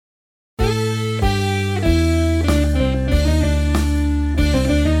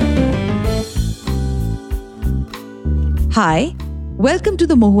Hi, welcome to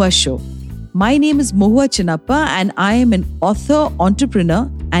the Mohua Show. My name is Mohua Chinnappa and I am an author, entrepreneur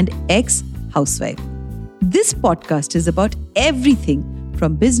and ex-housewife. This podcast is about everything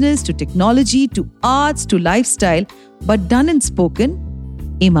from business to technology to arts to lifestyle, but done and spoken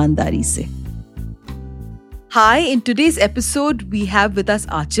ईमानदारी से. Hi, in today's episode, we have with us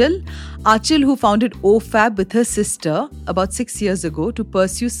Aanchal. Aanchal, who founded OhFab with her sister about 6 years ago to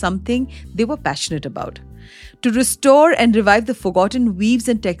pursue something they were passionate about. To restore and revive the forgotten weaves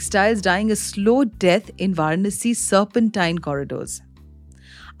and textiles dying a slow death in Varanase's serpentine corridors.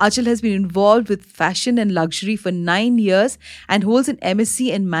 Aanchal has been involved with fashion and luxury for 9 years and holds an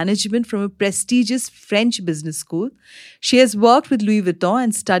MSc in management from a prestigious French business school. She has worked with Louis Vuitton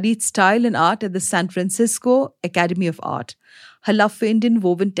and studied style and art at the San Francisco Academy of Art. Her love for Indian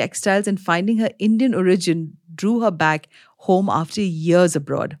woven textiles and finding her Indian origin drew her back home after years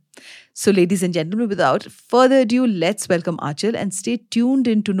abroad. So, ladies and gentlemen, without further ado, let's welcome Aanchal and stay tuned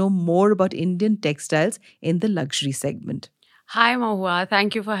in to know more about Indian textiles in the luxury segment. Hi, Mohua.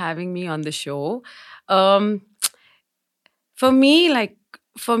 Thank you for having me on the show. For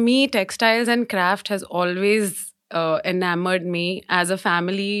me, textiles and craft has always enamored me. As a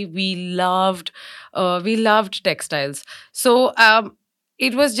family, we loved textiles. So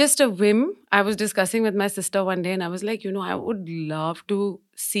it was just a whim. I was discussing with my sister one day, and I was like, I would love to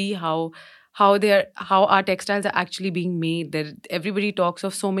see how our textiles are actually being made. Everybody talks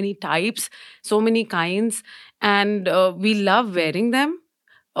of so many types, so many kinds, and we love wearing them,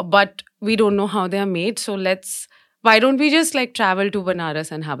 but we don't know how they are made. So why don't we just travel to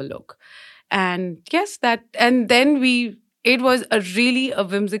Banaras and have a look? And yes, it was a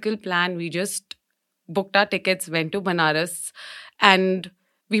whimsical plan. We just booked our tickets, went to Banaras, and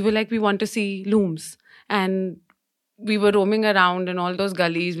we were like, we want to see looms. And we were roaming around in all those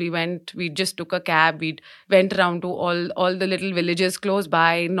gullies. We just took a cab. We went around to all the little villages close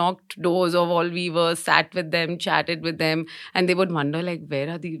by, knocked doors of all weavers, sat with them, chatted with them. And they would wonder, where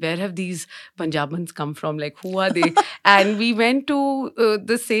have these Punjabans come from? Who are they? And we went to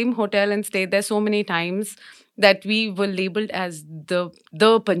the same hotel and stayed there so many times that we were labeled as the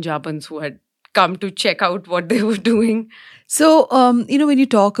Punjabans who had come to check out what they were doing. So, when you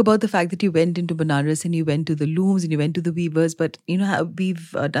talk about the fact that you went into Banaras and you went to the looms and you went to the weavers, but,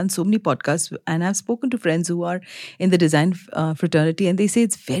 we've done so many podcasts and I've spoken to friends who are in the design fraternity and they say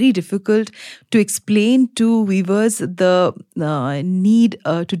it's very difficult to explain to weavers the need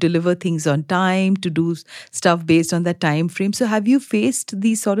to deliver things on time, to do stuff based on that time frame. So have you faced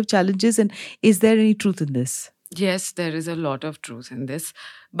these sort of challenges and is there any truth in this? Yes, there is a lot of truth in this,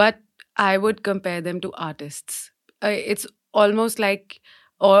 but I would compare them to artists. It's almost like,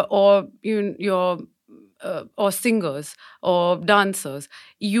 or singers or dancers.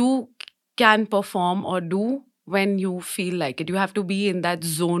 You can perform or do when you feel like it. You have to be in that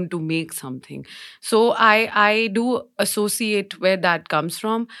zone to make something. So I do associate where that comes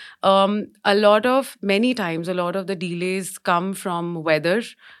from. Many times, a lot of the delays come from weather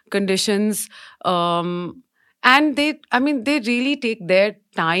conditions. And they really take their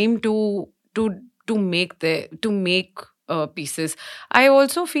time to make pieces. I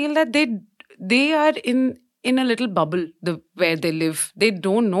also feel that they are in a little bubble where they live. They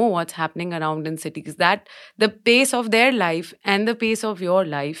don't know what's happening around in cities. That the pace of their life and the pace of your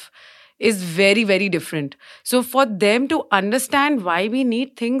life is very, very different. So for them to understand why we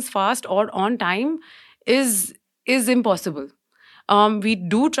need things fast or on time is impossible. We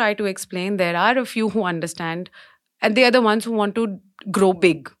do try to explain. There are a few who understand, and they are the ones who want to grow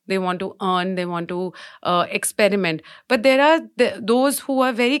big. They want to earn, they want to experiment. But there are those who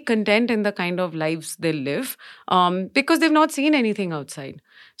are very content in the kind of lives they live because they've not seen anything outside.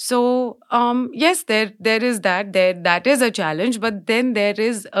 So yes, there is that. That is a challenge, but then there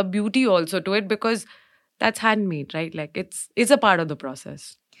is a beauty also to it because that's handmade, right? It's a part of the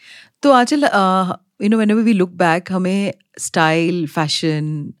process. So Aanchal, whenever we look back, हमें style,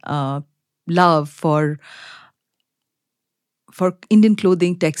 fashion, love for Indian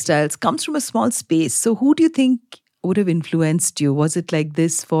clothing, textiles comes from a small space. So who do you think would have influenced you? Was it like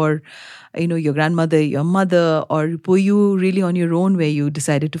this for, your grandmother, your mother, or were you really on your own where you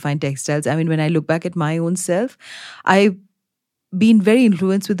decided to find textiles? I mean, when I look back at my own self, I've been very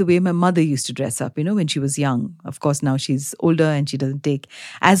influenced with the way my mother used to dress up, when she was young. Of course, now she's older and she doesn't take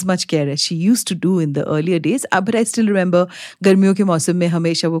as much care as she used to do in the earlier days. But I still remember गर्मियों के मौसम में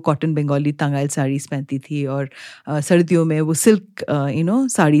हमेशा वो cotton Bengali tangail sarees पहनती थी और सर्दियों में वो silk,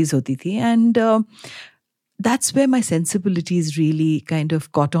 sarees होती थी. And that's where my sensibilities really kind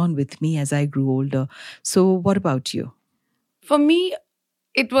of caught on with me as I grew older. So what about you? For me,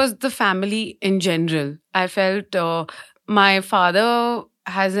 it was the family in general. I felt my father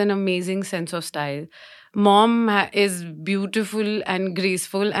has an amazing sense of style. Mom is beautiful and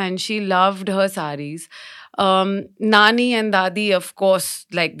graceful, and she loved her saris. Nani and Dadi, of course,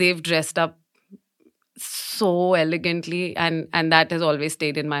 like they've dressed up so elegantly, and that has always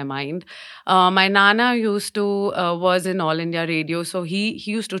stayed in my mind. My nana used to was in All India Radio, so he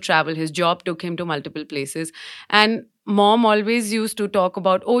used to travel. His job took him to multiple places, and mom always used to talk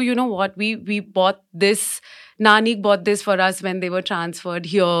about, oh, you know what, we bought this, nani bought this for us when they were transferred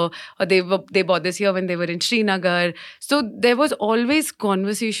here, or they bought this here when they were in Srinagar. So there was always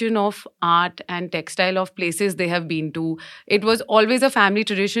conversation of art and textile of places they have been to. It was always a family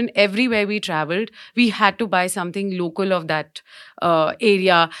tradition. Everywhere we traveled, we had to buy something local of that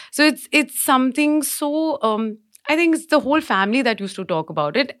area. So it's something so. I think it's the whole family that used to talk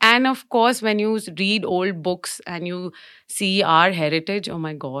about it. And of course, when you read old books and you see our heritage, oh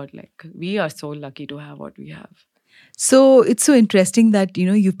my God, like we are so lucky to have what we have. So it's so interesting that,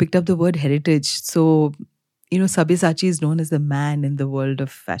 you've picked up the word heritage. So, Sabyasachi is known as the man in the world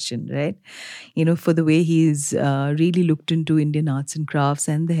of fashion, right? For the way he's really looked into Indian arts and crafts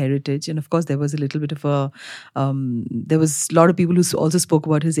and the heritage. And of course, there was a little bit of there was a lot of people who also spoke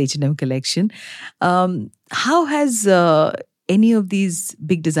about his H&M collection. How has any of these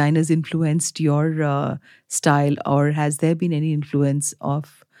big designers influenced your style, or has there been any influence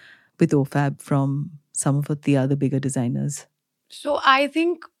with OhFab from some of the other bigger designers? So I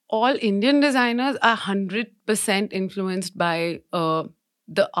think all Indian designers are 100% influenced by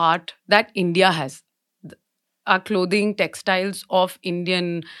the art that India has. Our clothing, textiles of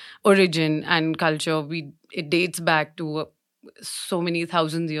Indian origin and culture, it dates back to so many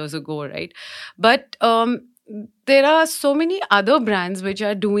thousands years ago, right? But there are so many other brands which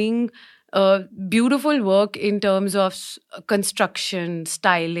are doing beautiful work in terms of construction,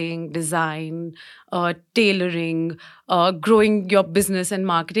 styling, design, tailoring, growing your business and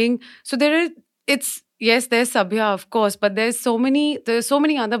marketing. So there's Sabya, of course, but there's so many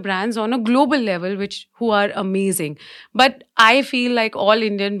other brands on a global level who are amazing. But I feel like all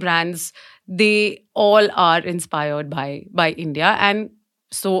Indian brands, they all are inspired by India, and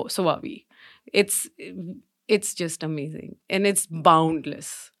so are we. It's just amazing, and it's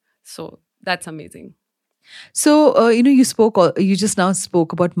boundless. So that's amazing. So, you just now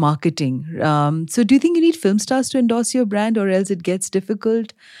spoke about marketing. So do you think you need film stars to endorse your brand, or else it gets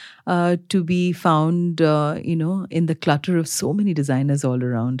difficult to be found, in the clutter of so many designers all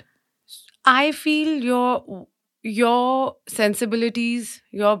around? I feel your sensibilities,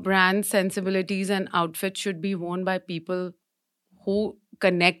 your brand sensibilities and outfits should be worn by people who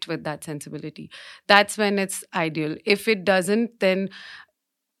connect with that sensibility. That's when it's ideal. If it doesn't, then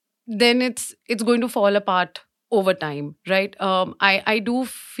it's going to fall apart over time, right? I do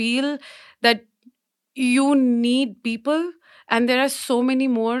feel that you need people, and there are so many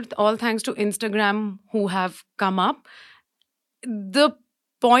more, all thanks to Instagram, who have come up. The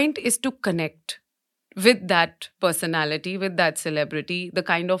point is to connect with that personality, with that celebrity, the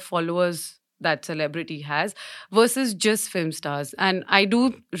kind of followers that celebrity has, versus just film stars. And I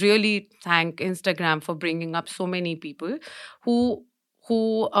do really thank Instagram for bringing up so many people who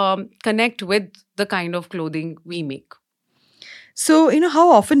connect with the kind of clothing we make. So, how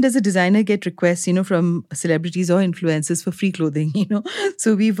often does a designer get requests, from celebrities or influencers for free clothing,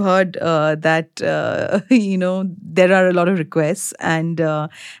 So we've heard that, there are a lot of requests. And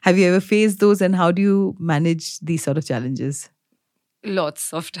have you ever faced those, and how do you manage these sort of challenges?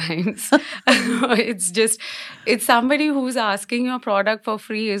 Lots of times. It's somebody who's asking your product for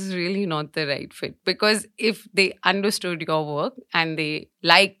free is really not the right fit, because if they understood your work and they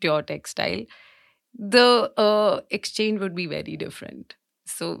liked your textile, the exchange would be very different.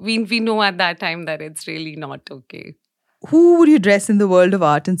 So we know at that time that it's really not okay. Who would you dress in the world of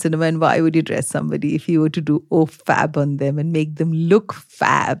art and cinema, and why would you dress somebody if you were to do OhFab on them and make them look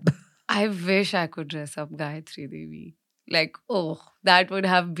fab? I wish I could dress up Gayatri Devi. Like, oh, that would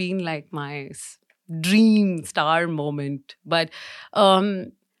have been like my dream star moment. But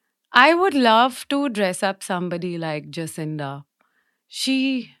I would love to dress up somebody like Jacinda.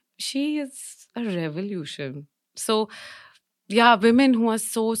 She is a revolution. So yeah, women who are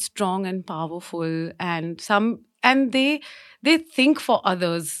so strong and powerful, and they think for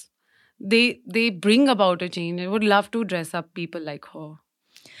others. They bring about a change. I would love to dress up people like her.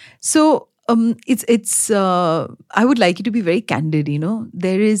 So I would like you to be very candid.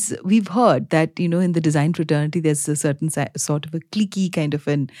 We've heard that, in the design fraternity, there's a certain sort of a cliquey kind of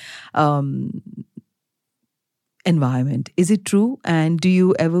an environment. Is it true? And do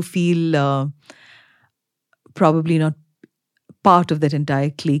you ever feel probably not part of that entire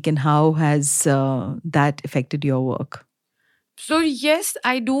clique, and how has that affected your work? So yes,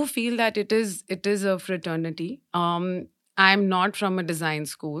 I do feel that it is a fraternity. I'm not from a design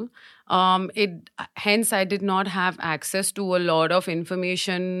school. It hence I did not have access to a lot of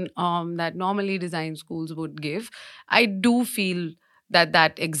information that normally design schools would give. I do feel that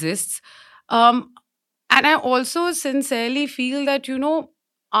that exists, um, and I also sincerely feel that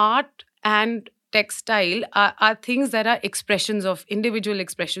art and textile are things that are expressions of individual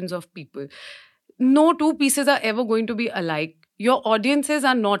expressions of people. No two pieces are ever going to be alike. Your audiences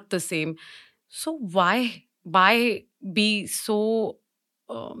are not the same. So why be so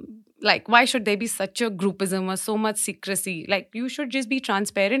like why should there be such a groupism or so much secrecy? Like you should just be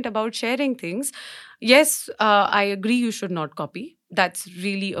transparent about sharing things. Yes, I agree you should not copy. That's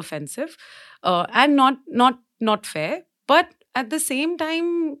really offensive and not fair. But at the same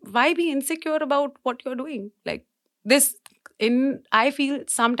time, why be insecure about what you're doing? Like this in I feel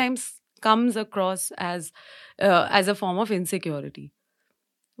sometimes comes across as a form of insecurity.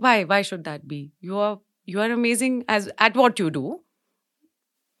 Why should that be? You are amazing as at what you do.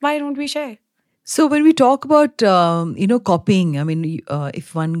 Why don't we share? So when we talk about copying, I mean,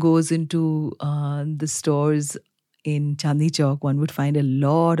 if one goes into the stores in Chandni Chowk, one would find a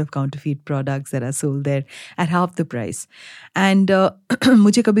lot of counterfeit products that are sold there at half the price. And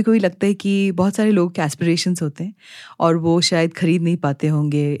मुझे कभी कभी लगता है कि बहुत सारे लोग के एस्पिरेशंस होते हैं और वो शायद खरीद नहीं पाते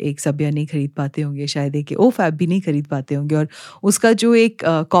होंगे, एक सब्या नहीं खरीद पाते होंगे, शायद एक OhFab भी नहीं खरीद पाते होंगे, और उसका जो एक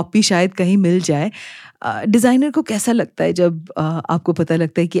कॉपी शायद कहीं मिल जाए. डिज़ाइनर को कैसा लगता है जब आपको पता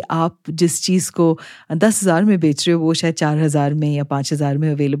लगता है कि आप जिस चीज़ को 10,000 में बेच रहे हो वो शायद 4,000 में या 5,000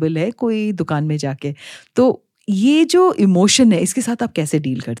 में अवेलेबल है कोई दुकान में जाके? तो ये जो इमोशन है इसके साथ आप कैसे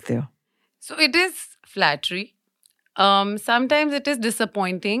डील करते हो? So it is flattery. Sometimes it is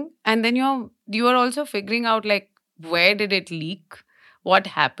disappointing, and then you are also figuring out like where did it leak, what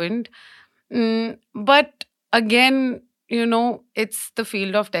happened. But again, it's the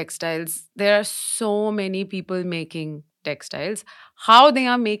field of textiles. There are so many people making textiles. How they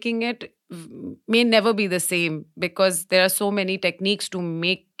are making it may never be the same because there are so many techniques to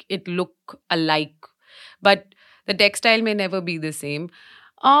make it look alike. But the textile may never be the same.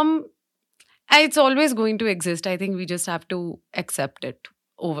 It's always going to exist. I think we just have to accept it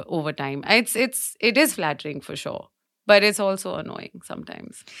over time. It is flattering for sure, but it's also annoying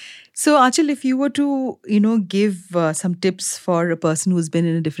sometimes. So Aanchal, if you were to give some tips for a person who's been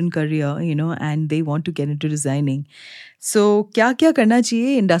in a different career, and they want to get into designing, so क्या क्या करना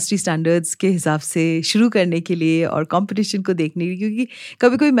चाहिए industry standards के हिसाब से शुरू करने के लिए और कंपटीशन को देखने के लिए? क्योंकि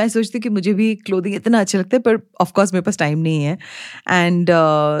कभी कभी मैं सोचती हूँ कि मुझे भी क्लोथिंग इतना अच्छा लगता है पर ऑफ कोर्स मेरे पास टाइम नहीं है. एंड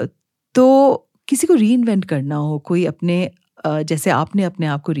तो किसी को री इन्वेंट करना हो, कोई अपने जैसे आपने अपने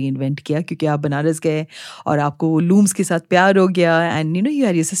आप को री इन्वेंट किया क्योंकि आप बनारस गए और आपको लूम्स के साथ प्यार हो गया, and you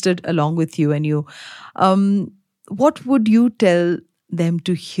had your sister along with you, and you what would you tell them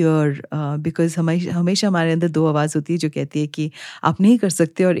to hear, because हमेशा हमारे अंदर दो आवाज़ होती है जो कहती है कि आप नहीं कर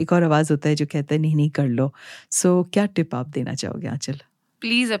सकते और एक और आवाज़ होता है जो कहता है नहीं कर लो. सो क्या टिप आप देना चाहोगे आंचल?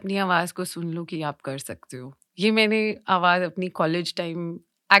 प्लीज़ अपनी आवाज़ को सुन लो कि आप कर सकते हो. ये मैंने आवाज़ अपनी कॉलेज टाइम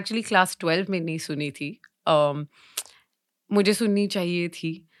एक्चुअली क्लास 12 में नहीं सुनी थी. मुझे सुननी चाहिए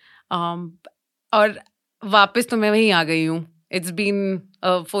थी और वापस तो मैं वहीं आ गई हूँ. It's been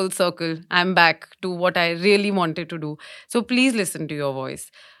a full circle. I'm back to what I really wanted to do. So please listen to your voice.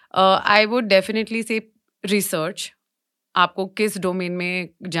 I would definitely say research. आपको किस डोमेन में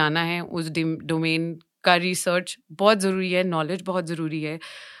जाना है उस डोमेन का रिसर्च बहुत ज़रूरी है, नॉलेज बहुत ज़रूरी है.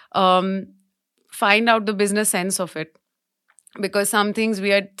 Find out the business sense of it. Because some things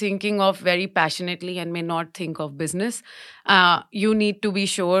we are thinking of very passionately and may not think of business. You need to be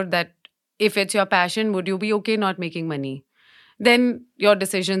sure that if it's your passion, would you be okay not making money? Then your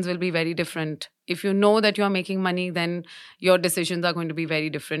decisions will be very different. If you know that you are making money, then your decisions are going to be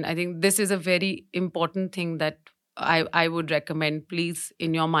very different. I think this is a very important thing that I would recommend. Please,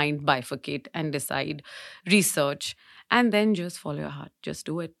 in your mind, bifurcate and decide. Research. And then just follow your heart. Just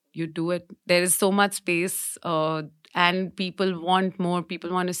do it. You do it. There is so much space and people want more.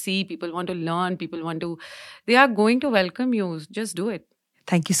 People want to see. People want to learn. They are going to welcome you. Just do it.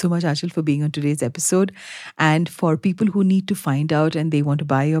 Thank you so much, Aanchal, for being on today's episode. And for people who need to find out and they want to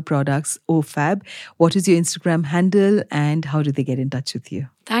buy your products, OhFab, what is your Instagram handle and how do they get in touch with you?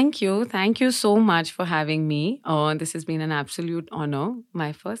 Thank you. Thank you so much for having me. This has been an absolute honor.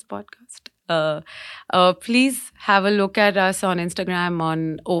 My first podcast. Please have a look at us on Instagram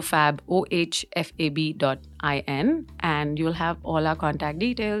on OhFab, OhFab.in, and you'll have all our contact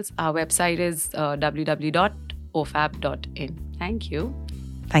details. Our website is www.ohfab.in. Thank you.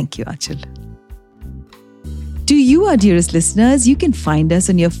 Thank you, Aanchal. To you, our dearest listeners, you can find us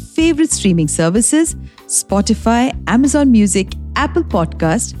on your favorite streaming services, Spotify, Amazon Music, Apple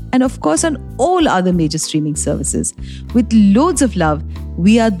Podcast, and of course on all other major streaming services. With loads of love,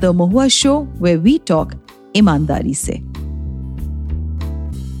 we are The Mohua Show, where we talk ईमानदारी से.